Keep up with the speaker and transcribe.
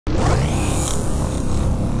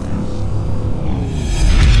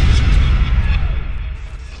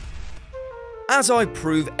As I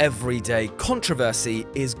prove every day, controversy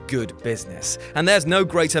is good business, and there's no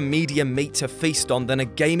greater media meat to feast on than a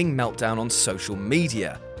gaming meltdown on social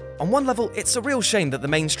media. On one level, it's a real shame that the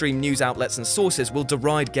mainstream news outlets and sources will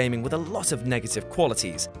deride gaming with a lot of negative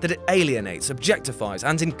qualities, that it alienates, objectifies,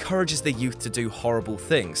 and encourages the youth to do horrible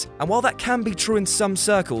things. And while that can be true in some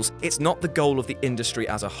circles, it's not the goal of the industry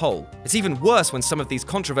as a whole. It's even worse when some of these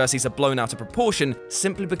controversies are blown out of proportion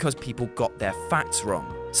simply because people got their facts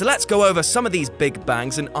wrong. So let's go over some of these big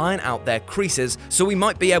bangs and iron out their creases so we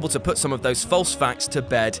might be able to put some of those false facts to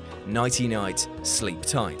bed. Nighty night, sleep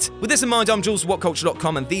tight. With this in mind, I'm Jules from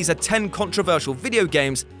WhatCulture.com, and these are 10 controversial video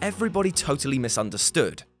games everybody totally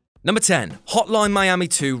misunderstood. Number 10. Hotline Miami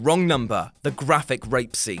 2 Wrong Number, the graphic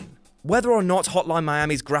rape scene. Whether or not Hotline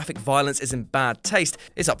Miami's graphic violence is in bad taste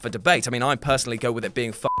is up for debate. I mean, I personally go with it being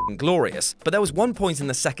f***ing glorious. But there was one point in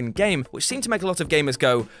the second game which seemed to make a lot of gamers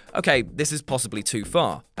go, okay, this is possibly too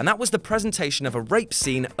far. And that was the presentation of a rape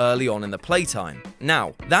scene early on in the playtime.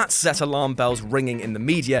 Now, that set alarm bells ringing in the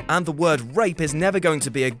media, and the word rape is never going to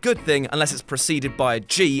be a good thing unless it's preceded by a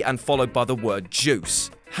G and followed by the word juice.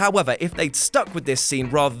 However, if they'd stuck with this scene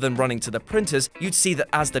rather than running to the printers, you'd see that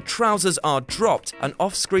as the trousers are dropped, an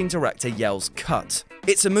off-screen director yells cut.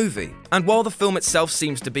 It's a movie, and while the film itself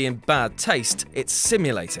seems to be in bad taste, it's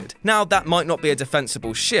simulated. Now, that might not be a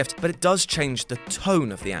defensible shift, but it does change the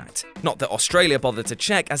tone of the act. Not that Australia bothered to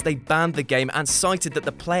check, as they banned the game and cited that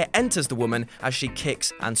the player enters the woman as she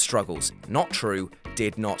kicks and struggles. Not true,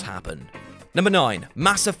 did not happen. Number 9.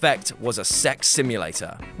 Mass Effect was a sex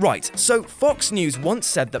simulator. Right, so Fox News once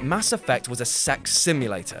said that Mass Effect was a sex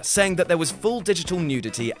simulator, saying that there was full digital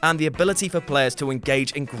nudity and the ability for players to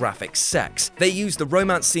engage in graphic sex. They used the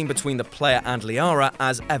romance scene between the player and Liara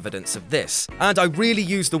as evidence of this. And I really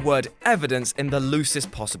use the word evidence in the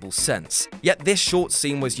loosest possible sense. Yet this short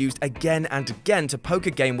scene was used again and again to poke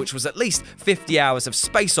a game which was at least 50 hours of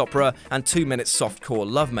space opera and 2 minutes softcore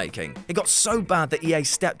lovemaking. It got so bad that EA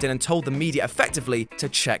stepped in and told the media effectively to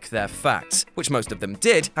check their facts, which most of them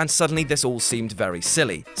did, and suddenly this all seemed very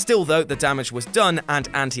silly. Still though, the damage was done, and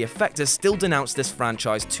anti-effectors still denounce this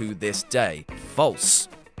franchise to this day. False.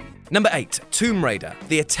 Number 8. Tomb Raider,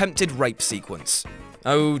 the attempted rape sequence.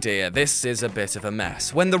 Oh dear, this is a bit of a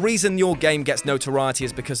mess. When the reason your game gets notoriety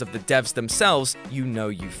is because of the devs themselves, you know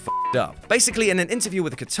you f***ed up. Basically, in an interview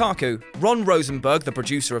with Kotaku, Ron Rosenberg, the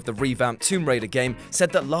producer of the revamped Tomb Raider game,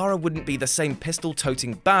 said that Lara wouldn't be the same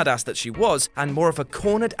pistol-toting badass that she was, and more of a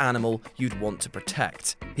cornered animal you'd want to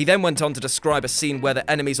protect. He then went on to describe a scene where the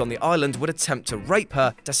enemies on the island would attempt to rape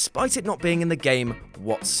her, despite it not being in the game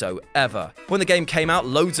whatsoever. When the game came out,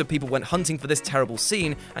 loads of people went hunting for this terrible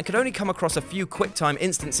scene, and could only come across a few QuickTime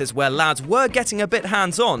instances where lads were getting a bit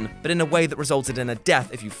hands-on, but in a way that resulted in a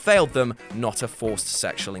death if you failed them, not a forced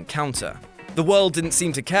sexual encounter. The world didn't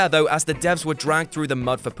seem to care though, as the devs were dragged through the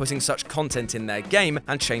mud for putting such content in their game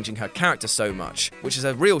and changing her character so much, which is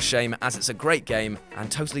a real shame as it's a great game and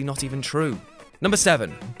totally not even true. Number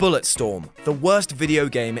 7. Bulletstorm, the worst video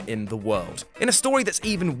game in the world. In a story that's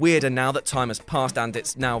even weirder now that time has passed and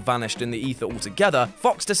it's now vanished in the ether altogether,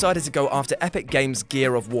 Fox decided to go after Epic Games'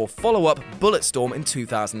 Gear of War follow-up, Bulletstorm, in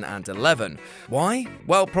 2011. Why?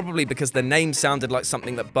 Well, probably because the name sounded like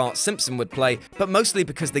something that Bart Simpson would play, but mostly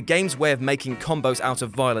because the game's way of making combos out of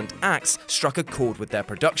violent acts struck a chord with their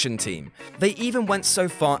production team. They even went so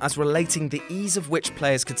far as relating the ease of which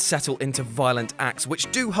players could settle into violent acts,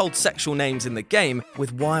 which do hold sexual names in the game,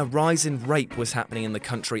 with why a rise in rape was happening in the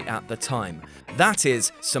country at the time. That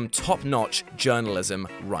is some top-notch journalism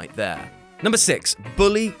right there. Number 6.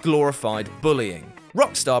 Bully glorified bullying.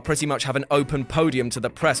 Rockstar pretty much have an open podium to the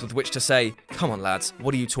press with which to say, come on lads,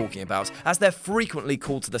 what are you talking about, as they're frequently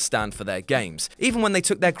called to the stand for their games. Even when they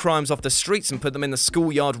took their crimes off the streets and put them in the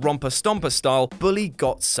schoolyard romper-stomper style, Bully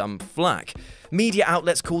got some flack. Media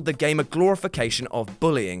outlets called the game a glorification of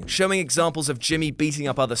bullying, showing examples of Jimmy beating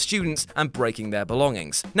up other students and breaking their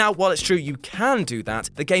belongings. Now, while it's true you can do that,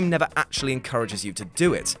 the game never actually encourages you to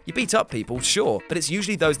do it. You beat up people, sure, but it's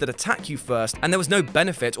usually those that attack you first, and there was no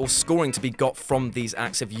benefit or scoring to be got from these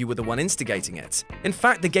acts if you were the one instigating it. In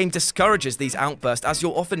fact, the game discourages these outbursts, as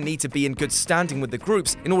you'll often need to be in good standing with the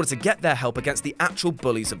groups in order to get their help against the actual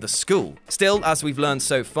bullies of the school. Still, as we've learned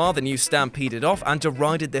so far, the news stampeded off and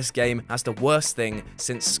derided this game as the worst thing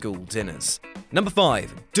since school dinners. Number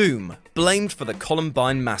 5. Doom, blamed for the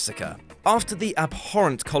Columbine massacre. After the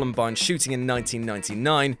abhorrent Columbine shooting in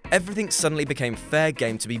 1999, everything suddenly became fair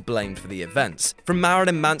game to be blamed for the events. From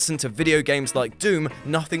Marilyn Manson to video games like Doom,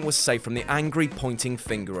 nothing was safe from the angry pointing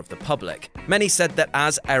finger of the public. Many said that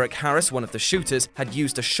as Eric Harris, one of the shooters, had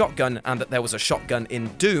used a shotgun and that there was a shotgun in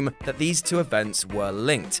Doom, that these two events were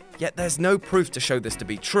linked. Yet there's no proof to show this to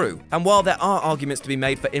be true. And while there are arguments to be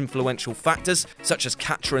made for influential factors, such as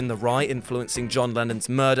Catcher in the Rye influencing John Lennon's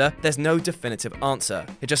murder, there's no definitive answer.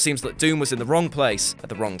 It just seems that Doom was in the wrong place at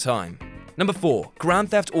the wrong time. Number 4.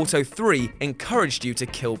 Grand Theft Auto 3 encouraged you to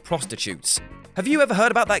kill prostitutes. Have you ever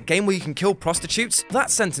heard about that game where you can kill prostitutes?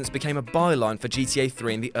 That sentence became a byline for GTA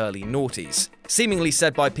 3 in the early noughties, seemingly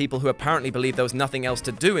said by people who apparently believed there was nothing else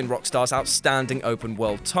to do in Rockstar's outstanding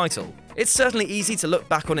open-world title. It's certainly easy to look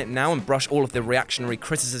back on it now and brush all of the reactionary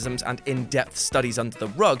criticisms and in-depth studies under the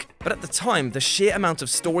rug, but at the time, the sheer amount of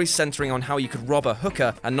stories centering on how you could rob a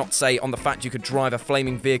hooker and not say on the fact you could drive a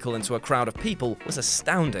flaming vehicle into a crowd of people was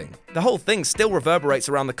astounding. The whole thing still reverberates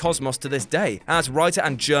around the cosmos to this day, as writer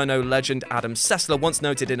and journo legend Adam Sessler once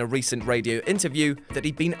noted in a recent radio interview that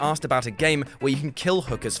he'd been asked about a game where you can kill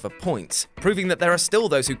hookers for points, proving that there are still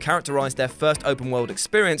those who characterize their first open-world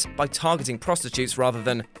experience by targeting prostitutes rather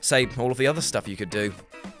than, say, all of the other stuff you could do.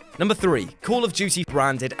 Number 3. Call of Duty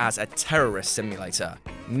branded as a terrorist simulator.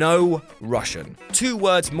 No Russian. 2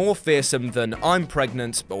 words more fearsome than I'm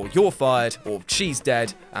pregnant, or you're fired, or she's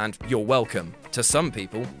dead, and you're welcome. To some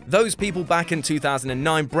people. Those people back in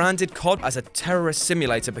 2009 branded COD as a terrorist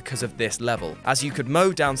simulator because of this level, as you could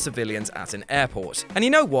mow down civilians at an airport. And you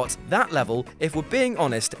know what? That level, if we're being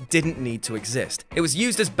honest, didn't need to exist. It was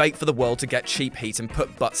used as bait for the world to get cheap heat and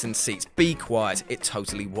put butts in seats. Be quiet, it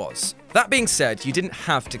totally was. That being said, you didn't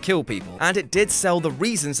have to kill people, and it did sell the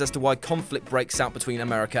reasons as to why conflict breaks out between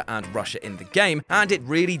America and Russia in the game, and it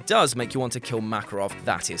really does make you want to kill Makarov,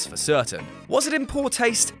 that is for certain. Was it in poor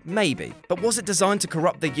taste? Maybe. But was it designed to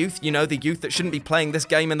corrupt the youth? You know, the youth that shouldn't be playing this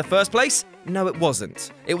game in the first place? No, it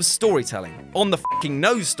wasn't. It was storytelling. On the f***ing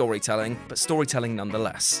nose storytelling, but storytelling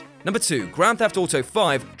nonetheless. Number 2. Grand Theft Auto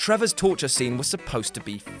 5, Trevor's torture scene was supposed to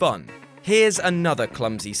be fun. Here's another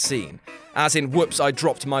clumsy scene. As in, whoops, I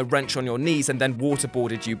dropped my wrench on your knees and then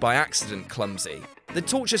waterboarded you by accident, clumsy. The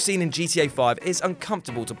torture scene in GTA 5 is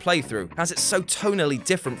uncomfortable to play through, as it's so tonally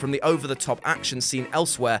different from the over-the-top action scene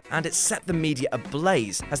elsewhere, and it set the media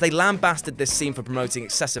ablaze, as they lambasted this scene for promoting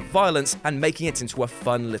excessive violence and making it into a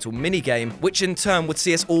fun little minigame, which in turn would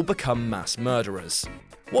see us all become mass murderers.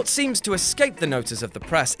 What seems to escape the notice of the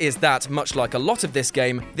press is that, much like a lot of this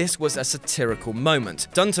game, this was a satirical moment,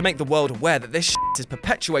 done to make the world aware that this shit is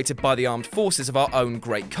perpetuated by the armed forces of our own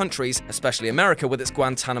great countries, especially America with its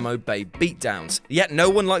Guantanamo Bay beatdowns. Yet no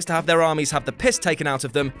one likes to have their armies have the piss taken out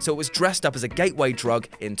of them, so it was dressed up as a gateway drug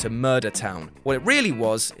into Murder Town. What it really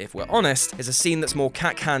was, if we're honest, is a scene that's more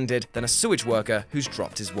cack-handed than a sewage worker who's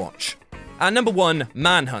dropped his watch. And number 1,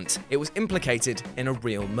 Manhunt. It was implicated in a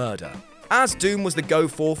real murder. As Doom was the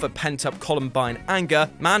go-for pent-up Columbine anger,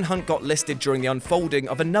 Manhunt got listed during the unfolding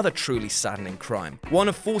of another truly saddening crime, one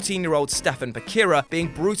of 14-year-old Stefan Bakira being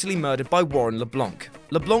brutally murdered by Warren LeBlanc.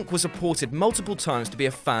 LeBlanc was reported multiple times to be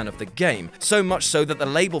a fan of the game, so much so that the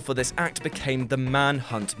label for this act became the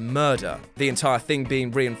Manhunt Murder, the entire thing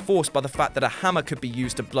being reinforced by the fact that a hammer could be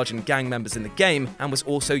used to bludgeon gang members in the game and was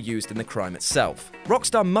also used in the crime itself.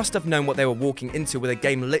 Rockstar must have known what they were walking into with a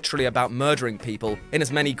game literally about murdering people in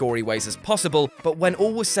as many gory ways as possible, but when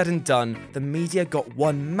all was said and done, the media got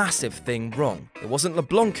one massive thing wrong. It wasn't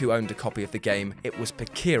LeBlanc who owned a copy of the game, it was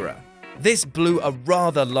Bakira. This blew a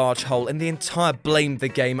rather large hole in the entire blame the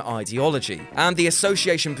game ideology, and the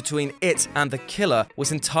association between it and the killer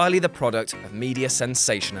was entirely the product of media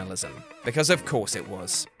sensationalism. Because of course it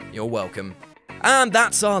was. You're welcome. And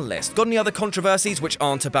that's our list. Got any other controversies which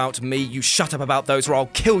aren't about me? You shut up about those or I'll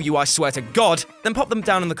kill you, I swear to God. Then pop them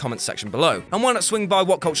down in the comments section below. And why not swing by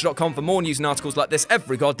whatculture.com for more news and articles like this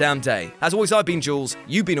every goddamn day. As always, I've been Jules,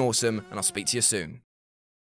 you've been awesome, and I'll speak to you soon.